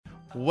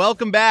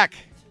Welcome back.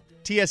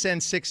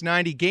 TSN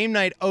 690, Game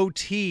Night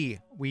OT.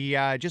 We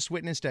just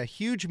witnessed a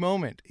huge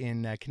moment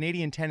in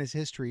Canadian tennis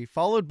history,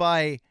 followed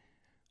by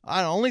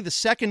only the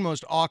second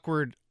most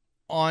awkward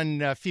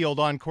on-field,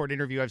 on-court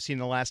interview I've seen in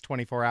the last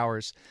 24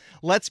 hours.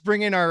 Let's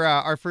bring in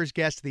our first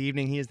guest of the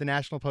evening. He is the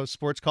National Post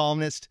sports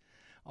columnist,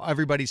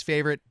 everybody's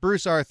favorite,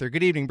 Bruce Arthur.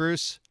 Good evening,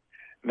 Bruce.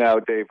 Now,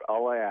 Dave,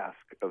 all I ask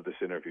of this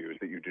interview is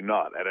that you do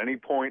not, at any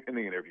point in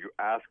the interview,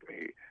 ask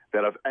me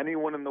that of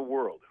anyone in the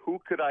world, who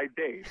could I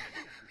date?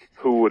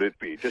 Who would it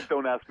be? Just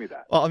don't ask me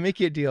that. Well, I'll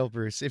make you a deal,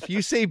 Bruce. If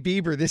you say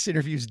Bieber, this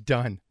interview's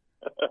done.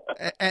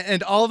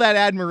 And all that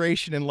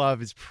admiration and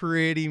love is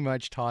pretty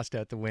much tossed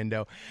out the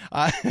window.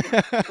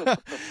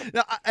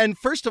 And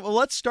first of all,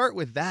 let's start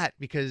with that,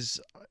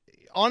 because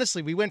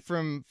honestly, we went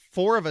from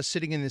 4 of us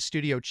sitting in the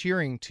studio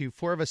cheering to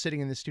 4 of us sitting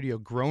in the studio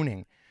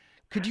groaning.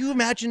 Could you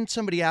imagine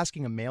somebody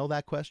asking a male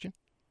that question?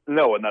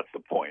 No, and that's the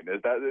point.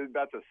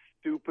 That's a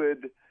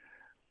stupid,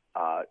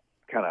 kind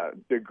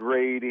of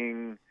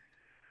degrading,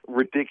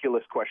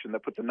 ridiculous question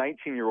that puts a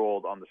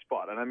 19-year-old on the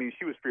spot. And I mean,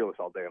 she was fearless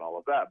all day and all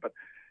of that, but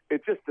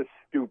it's just a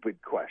stupid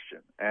question.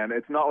 And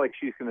it's not like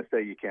she's going to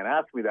say, you can't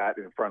ask me that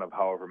in front of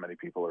however many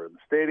people are in the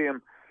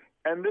stadium.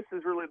 And this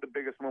is really the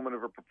biggest moment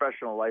of her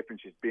professional life, and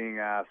she's being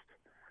asked,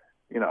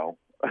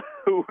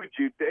 who would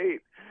you date?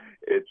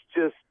 It's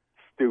just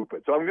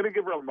stupid. So I'm going to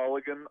give her a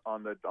mulligan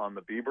on the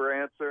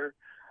Bieber answer,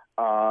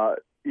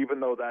 even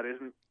though that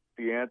isn't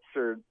the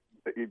answer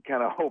that you'd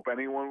kind of hope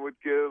anyone would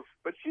give.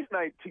 But she's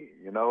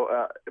 19,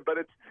 but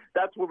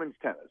that's women's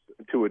tennis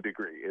to a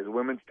degree. Is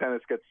women's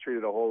tennis gets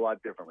treated a whole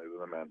lot differently than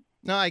the men.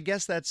 No, I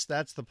guess that's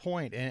the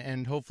point,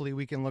 and hopefully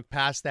we can look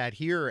past that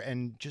here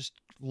and just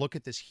look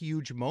at this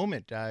huge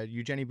moment.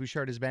 Eugenie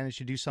Bouchard has managed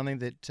to do something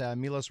that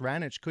Milos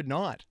Raonic could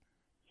not.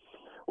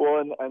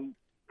 Well, and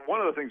one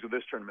of the things with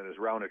this tournament is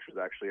Raonic was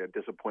actually a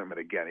disappointment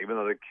again, even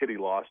though the kid he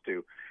lost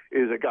to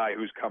is a guy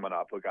who's coming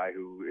up, a guy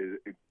who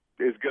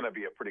is going to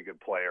be a pretty good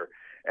player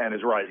and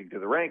is rising to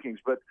the rankings.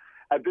 But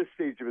at this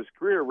stage of his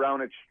career,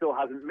 Raonic still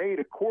hasn't made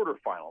a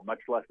quarterfinal, much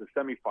less a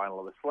semifinal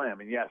of a slam.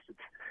 And yes,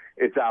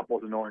 it's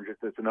apples and oranges.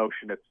 It's an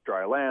ocean. It's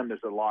dry land. There's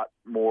a lot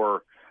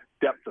more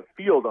depth of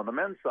field on the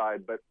men's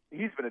side, but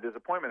he's been a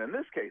disappointment. In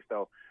this case,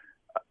 though,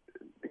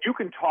 you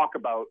can talk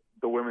about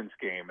the women's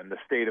game and the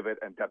state of it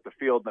and depth of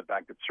field and the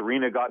fact that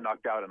Serena got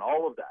knocked out and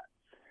all of that.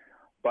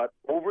 But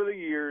over the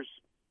years,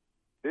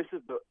 this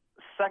is the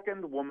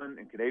second woman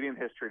in Canadian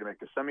history to make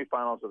the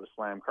semifinals of the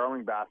Slam,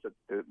 Carling Bassett,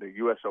 the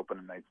U.S. Open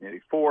in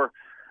 1984.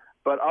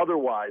 But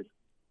otherwise,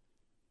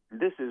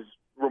 this is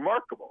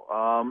remarkable.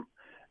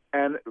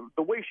 And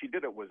the way she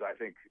did it was, I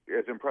think,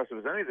 as impressive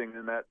as anything,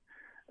 in that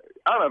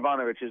Ana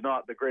Ivanovic is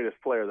not the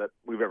greatest player that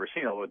we've ever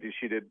seen, although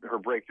she did her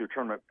breakthrough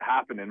tournament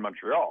happen in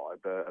Montreal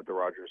at the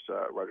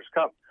Rogers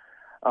Cup.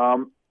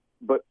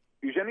 But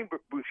Eugenie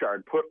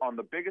Bouchard put on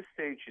the biggest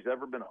stage she's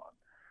ever been on,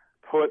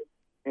 put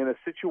in a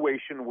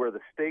situation where the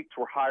stakes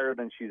were higher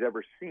than she's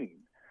ever seen,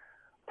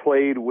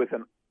 played with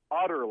an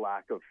utter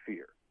lack of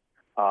fear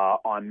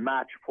on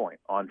match point,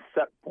 on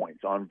set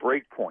points, on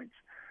break points.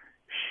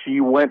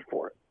 She went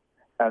for it.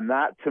 And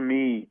that, to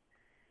me,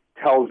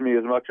 tells me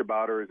as much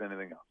about her as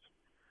anything else.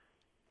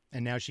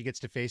 And now she gets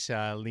to face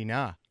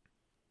Lina.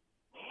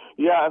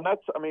 Yeah, and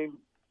that's, I mean,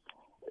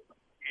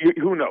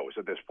 who knows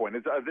at this point?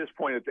 At this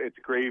point, it's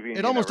gravy.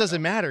 It almost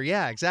doesn't matter.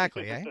 Yeah,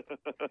 exactly. Eh?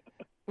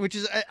 Which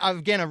is,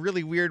 again, a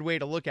really weird way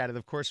to look at it.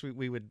 Of course,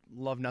 we would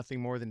love nothing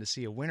more than to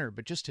see a winner.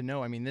 But just to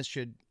know, I mean, this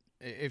should,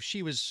 if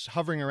she was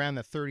hovering around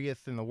the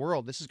 30th in the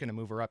world, this is going to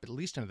move her up at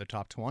least into the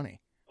top 20.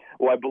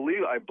 Well,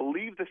 I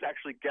believe this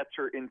actually gets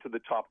her into the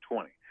top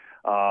 20.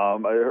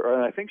 And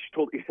I think she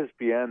told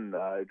ESPN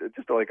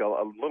just like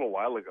a little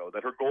while ago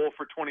that her goal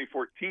for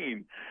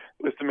 2014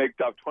 was to make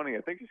top 20.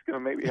 I think she's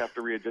going to maybe have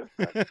to readjust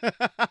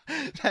that.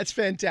 That's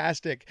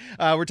fantastic.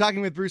 We're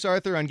talking with Bruce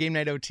Arthur on Game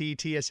Night OT,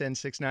 TSN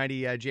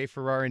 690, Jay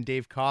Farrar and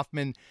Dave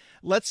Kaufman.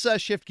 Let's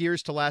shift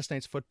gears to last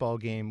night's football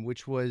game,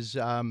 which was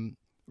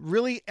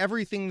really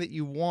everything that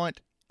you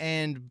want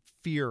and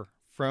fear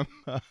from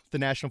the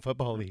National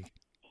Football League.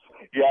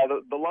 Yeah,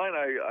 the line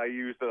I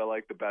used that I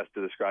like the best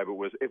to describe it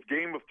was, if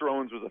Game of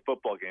Thrones was a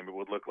football game, it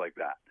would look like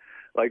that.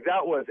 Like,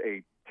 that was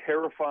a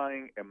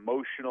terrifying,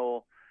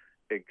 emotional,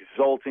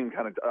 exulting,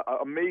 kind of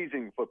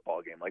amazing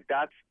football game. Like,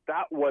 that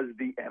was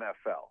the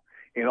NFL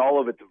in all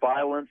of its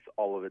violence,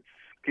 all of its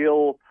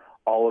skill,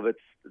 all of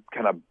its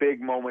kind of big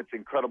moments,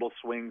 incredible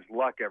swings,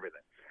 luck, everything.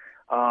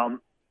 And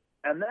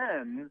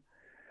then,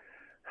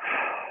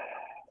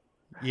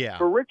 yeah,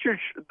 for Richard,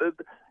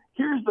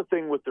 here's the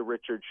thing with the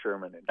Richard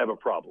Sherman I have a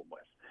problem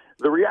with.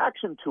 The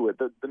reaction to it,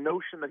 the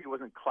notion that he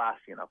wasn't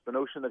classy enough, the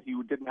notion that he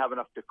didn't have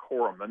enough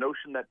decorum, the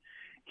notion that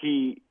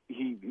he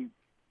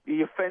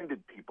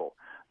offended people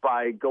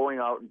by going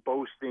out and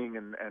boasting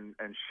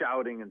and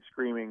shouting and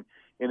screaming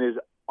in his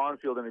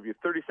on-field interview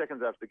 30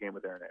 seconds after the game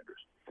with Aaron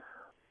Andrews.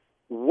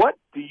 What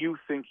do you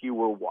think you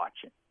were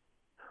watching?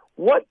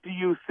 What do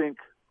you think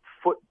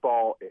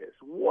football is?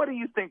 What do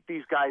you think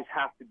these guys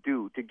have to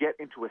do to get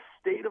into a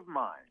state of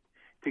mind,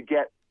 to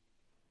get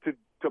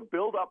to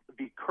build up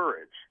the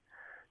courage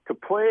to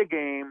play a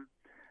game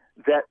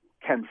that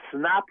can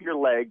snap your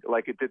leg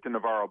like it did to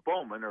Navarro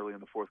Bowman early in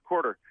the fourth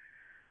quarter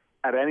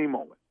at any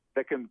moment,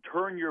 that can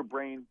turn your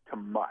brain to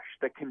mush,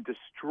 that can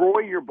destroy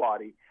your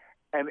body,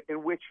 and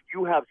in which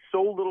you have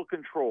so little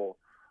control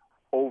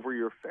over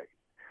your fate.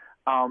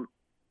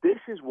 This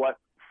is what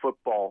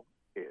football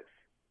is.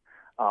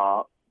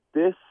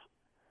 This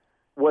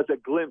was a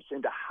glimpse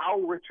into how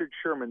Richard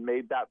Sherman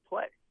made that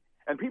play.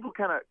 And people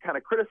kind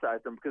of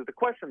criticized him because the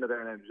question that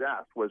Aaron Andrews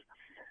asked was,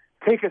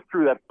 take us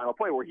through that final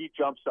play where he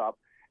jumps up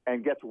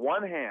and gets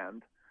one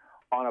hand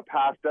on a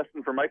pass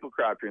destined for Michael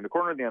Crabtree in the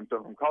corner of the end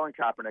zone from Colin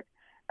Kaepernick,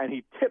 and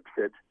he tips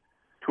it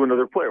to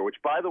another player, which,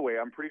 by the way,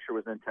 I'm pretty sure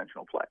was an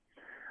intentional play.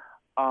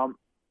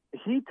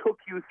 He took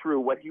you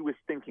through what he was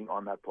thinking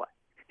on that play.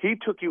 He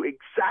took you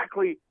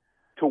exactly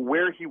to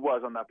where he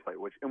was on that play,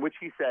 in which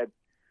he said,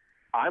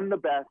 I'm the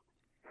best,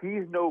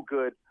 he's no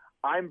good,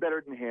 I'm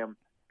better than him,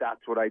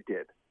 that's what I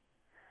did.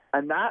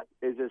 And that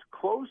is as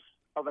close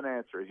of an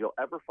answer as you'll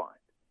ever find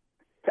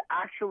to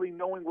actually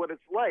knowing what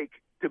it's like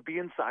to be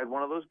inside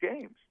one of those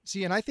games.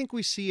 See, and I think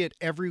we see it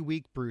every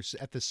week, Bruce,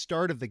 at the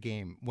start of the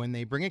game when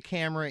they bring a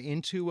camera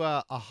into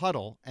a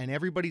huddle and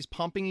everybody's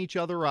pumping each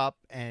other up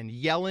and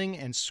yelling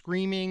and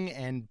screaming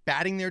and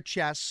batting their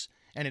chests.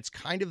 And it's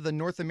kind of the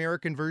North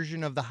American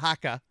version of the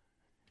haka.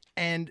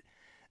 And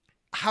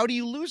how do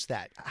you lose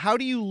that? How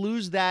do you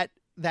lose that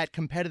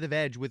competitive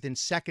edge within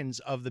seconds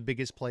of the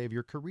biggest play of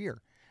your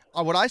career?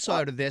 What I saw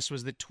out of this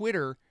was that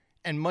Twitter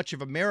and much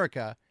of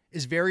America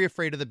is very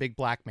afraid of the big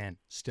black man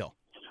still.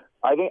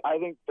 I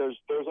think there's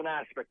an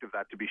aspect of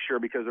that, to be sure,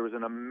 because there was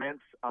an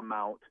immense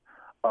amount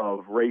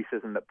of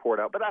racism that poured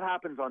out. But that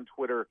happens on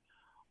Twitter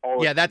all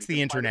the time. That's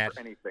the internet.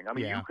 Anything. I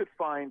mean, you could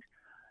find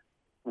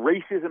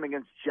racism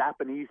against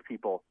Japanese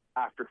people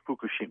after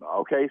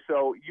Fukushima, okay?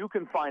 So you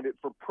can find it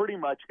for pretty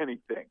much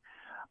anything.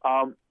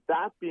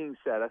 That being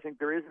said, I think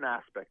there is an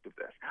aspect of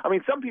this. I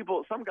mean, some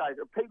guys,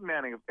 Peyton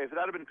Manning, if that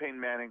had been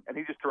Peyton Manning and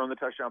he just thrown the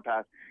touchdown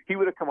pass, he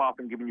would have come off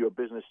and given you a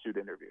business suit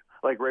interview,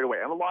 like right away.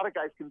 And a lot of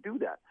guys can do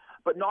that,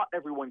 but not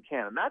everyone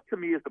can. And that, to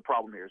me, is the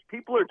problem here. Is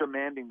people are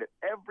demanding that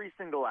every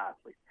single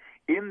athlete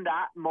in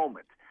that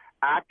moment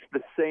act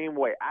the same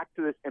way, act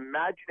to this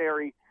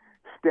imaginary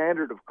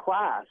standard of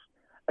class.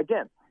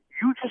 Again,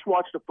 you just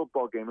watched a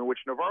football game in which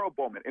Navarro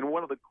Bowman, in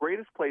one of the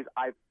greatest plays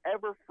I've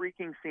ever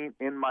freaking seen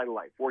in my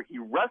life, where he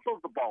wrestles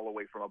the ball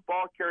away from a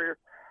ball carrier,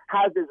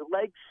 has his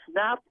leg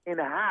snapped in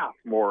half,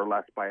 more or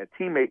less, by a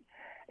teammate,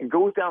 and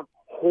goes down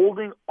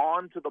holding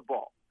on to the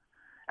ball.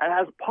 And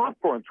has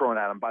popcorn thrown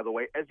at him, by the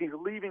way, as he's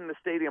leaving the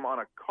stadium on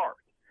a cart.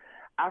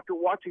 After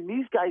watching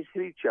these guys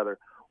hit each other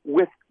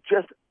with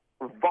just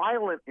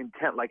violent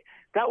intent, like,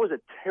 that was a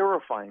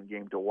terrifying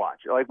game to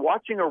watch. Like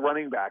watching a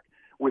running back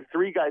with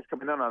three guys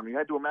coming in on him, you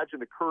had to imagine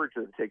the courage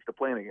that it takes to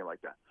play in a game like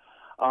that.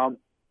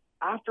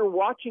 After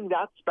watching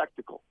that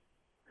spectacle,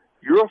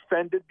 you're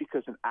offended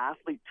because an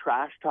athlete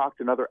trash-talked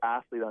another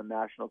athlete on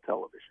national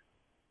television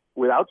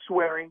without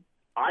swearing,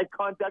 eye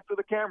contact with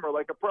the camera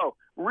like a pro.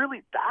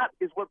 Really, that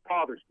is what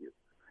bothers you.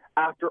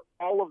 After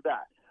all of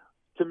that,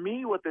 to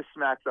me, what this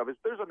smacks of is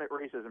there's a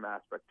racism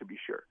aspect, to be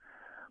sure.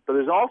 But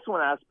there's also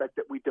an aspect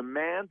that we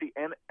demand the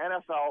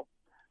NFL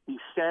be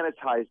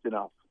sanitized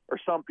enough, or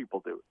some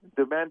people do,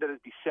 demand that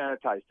it be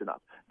sanitized enough,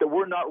 that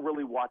we're not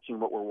really watching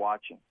what we're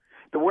watching,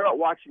 that we're not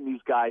watching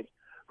these guys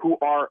who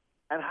are,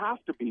 and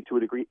have to be to a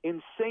degree,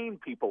 insane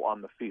people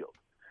on the field.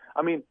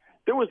 I mean,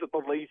 there was the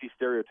lazy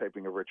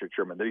stereotyping of Richard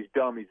Sherman, that he's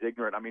dumb, he's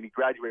ignorant. I mean, he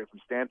graduated from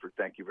Stanford,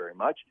 thank you very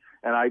much.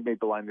 And I made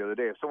the line the other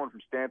day, if someone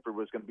from Stanford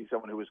was going to be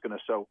someone who was going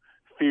to sow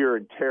fear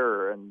and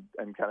terror and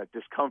kind of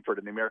discomfort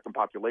in the American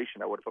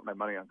population, I would have put my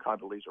money on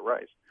Condoleezza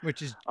Rice.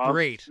 Which is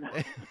great.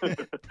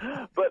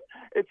 But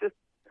it's just,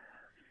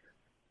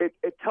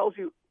 it tells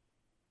you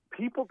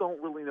people don't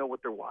really know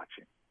what they're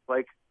watching.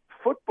 Like,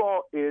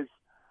 football is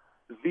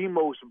the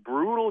most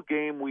brutal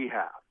game we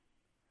have.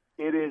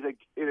 It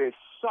is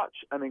such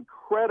an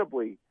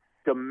incredibly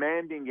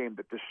demanding game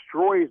that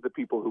destroys the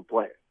people who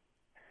play it.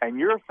 And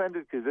you're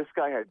offended because this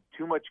guy had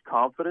too much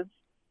confidence,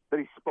 that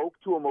he spoke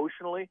too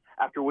emotionally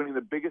after making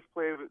the biggest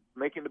play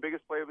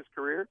of his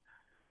career?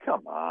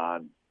 Come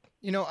on.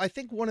 You know, I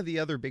think one of the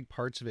other big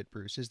parts of it,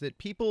 Bruce, is that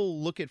people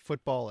look at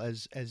football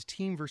as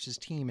team versus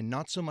team and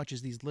not so much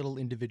as these little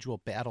individual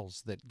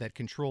battles that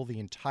control the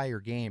entire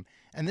game.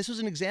 And this was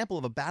an example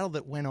of a battle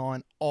that went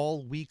on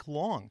all week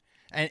long.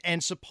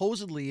 And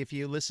supposedly, if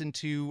you listen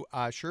to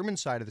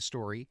Sherman's side of the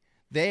story,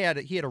 he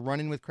had a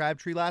run-in with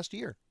Crabtree last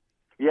year.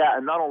 Yeah,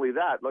 and not only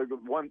that, like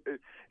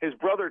his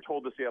brother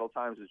told the Seattle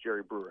Times, as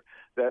Jerry Brewer,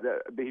 that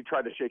he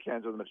tried to shake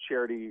hands with him at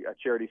a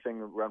charity thing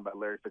run by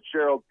Larry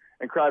Fitzgerald,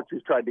 and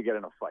Crabtree tried to get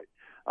in a fight.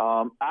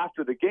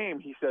 After the game,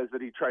 he says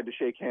that he tried to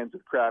shake hands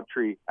with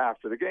Crabtree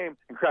after the game,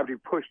 and Crabtree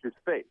pushed his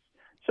face.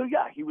 So,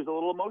 yeah, he was a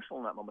little emotional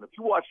in that moment. If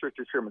you watch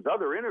Richard Sherman's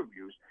other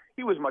interviews,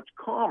 he was much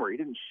calmer. He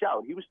didn't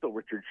shout. He was still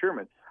Richard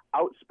Sherman,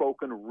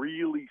 outspoken,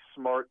 really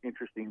smart,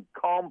 interesting,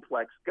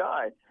 complex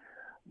guy.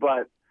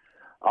 But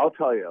I'll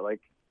tell you,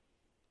 like,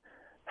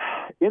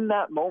 in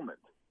that moment,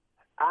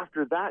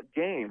 after that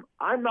game,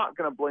 I'm not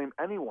going to blame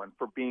anyone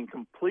for being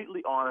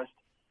completely honest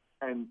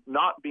and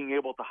not being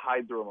able to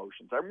hide their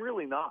emotions. I'm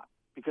really not,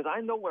 because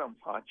I know what I'm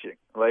watching.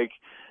 Like,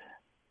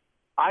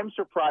 I'm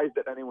surprised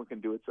that anyone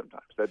can do it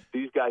sometimes. That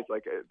these guys,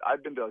 like,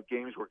 I've been to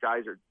games where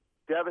guys are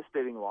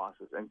devastating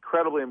losses,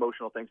 incredibly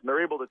emotional things, and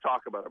they're able to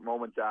talk about it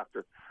moments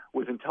after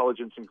with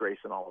intelligence and grace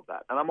and all of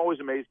that. And I'm always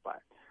amazed by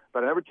it.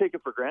 But I never take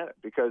it for granted,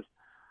 because,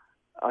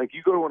 like,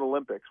 you go to an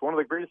Olympics, one of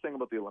the greatest things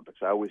about the Olympics,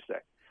 I always say,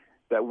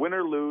 that win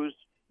or lose,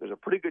 there's a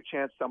pretty good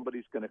chance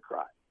somebody's going to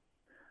cry.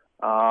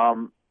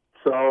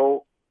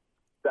 So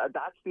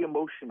that's the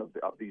emotion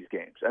of these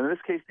games. And in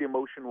this case, the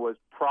emotion was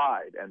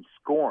pride and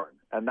scorn.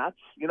 And that's,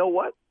 you know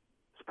what?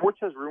 Sports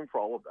has room for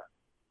all of that.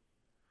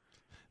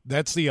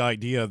 That's the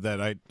idea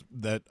that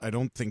I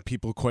don't think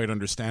people quite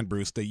understand,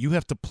 Bruce, that you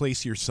have to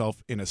place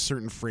yourself in a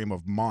certain frame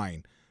of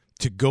mind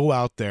to go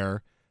out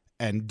there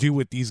and do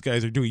what these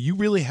guys are doing. You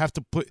really have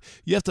to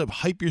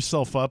hype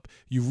yourself up.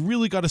 You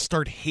really got to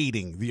start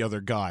hating the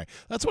other guy.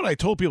 That's what I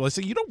told people. I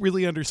said, you don't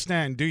really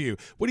understand, do you?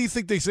 What do you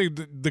think they say?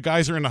 The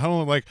guys are in the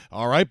huddle and like,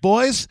 all right,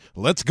 boys,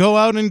 let's go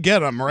out and get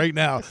them right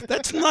now.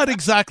 That's not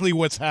exactly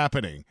what's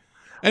happening.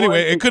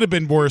 Anyway, it could have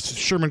been worse.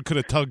 Sherman could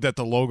have tugged at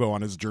the logo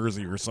on his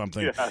jersey or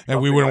something,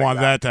 and we wouldn't want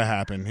that to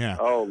happen. Yeah.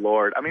 Oh,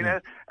 Lord. I mean,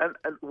 and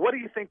what do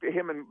you think that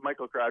him and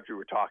Michael Crabtree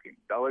were talking?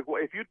 Like,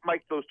 well, if you'd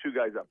mic'd those two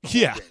guys up, do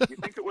you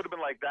think it would have been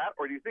like that,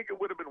 or do you think it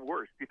would have been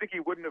worse? Do you think he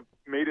wouldn't have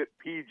made it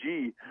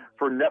PG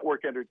for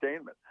network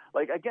entertainment?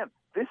 Like, again,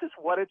 this is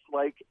what it's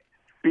like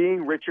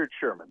being Richard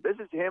Sherman. This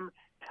is him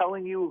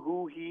telling you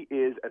who he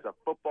is as a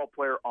football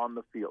player on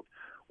the field.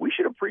 We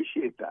should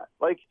appreciate that.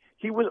 Like,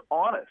 he was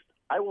honest.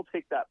 I will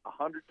take that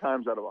 100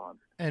 times out of 100.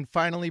 And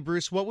finally,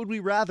 Bruce, what would we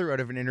rather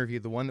out of an interview,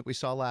 the one that we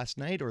saw last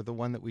night or the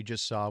one that we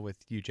just saw with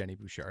Eugenie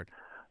Bouchard?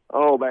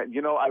 Oh, man,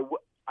 you know,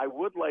 I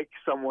would like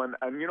someone,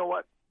 and you know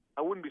what?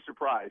 I wouldn't be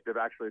surprised if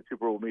actually at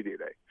Super Bowl Media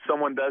Day,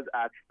 someone does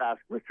ask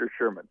Richard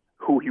Sherman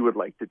who he would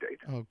like to date.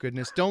 Oh,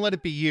 goodness. Don't let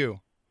it be you.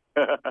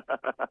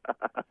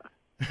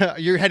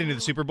 You're heading to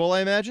the Super Bowl, I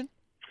imagine?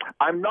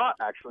 I'm not,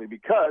 actually,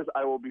 because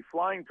I will be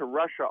flying to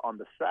Russia on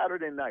the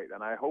Saturday night,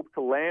 and I hope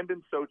to land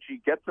in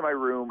Sochi, get to my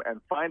room,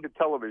 and find a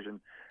television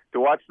to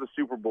watch the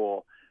Super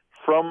Bowl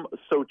from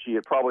Sochi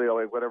at probably,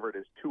 like, whatever it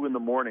is, 2 in the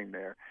morning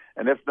there.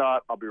 And if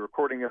not, I'll be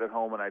recording it at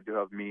home, and I do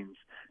have means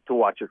to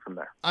watch it from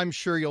there. I'm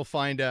sure you'll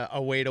find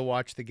a way to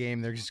watch the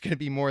game. There's going to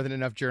be more than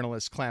enough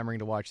journalists clamoring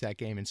to watch that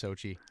game in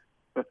Sochi.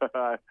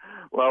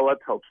 Well,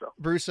 let's hope so.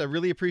 Bruce, I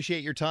really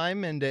appreciate your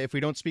time, and if we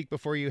don't speak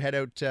before you head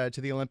out to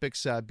the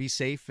Olympics, be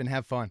safe and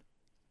have fun.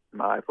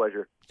 My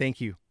pleasure.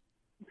 Thank you.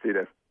 See you,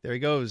 Dave. There he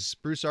goes,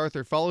 Bruce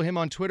Arthur. Follow him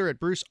on Twitter at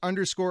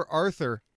Bruce_Arthur.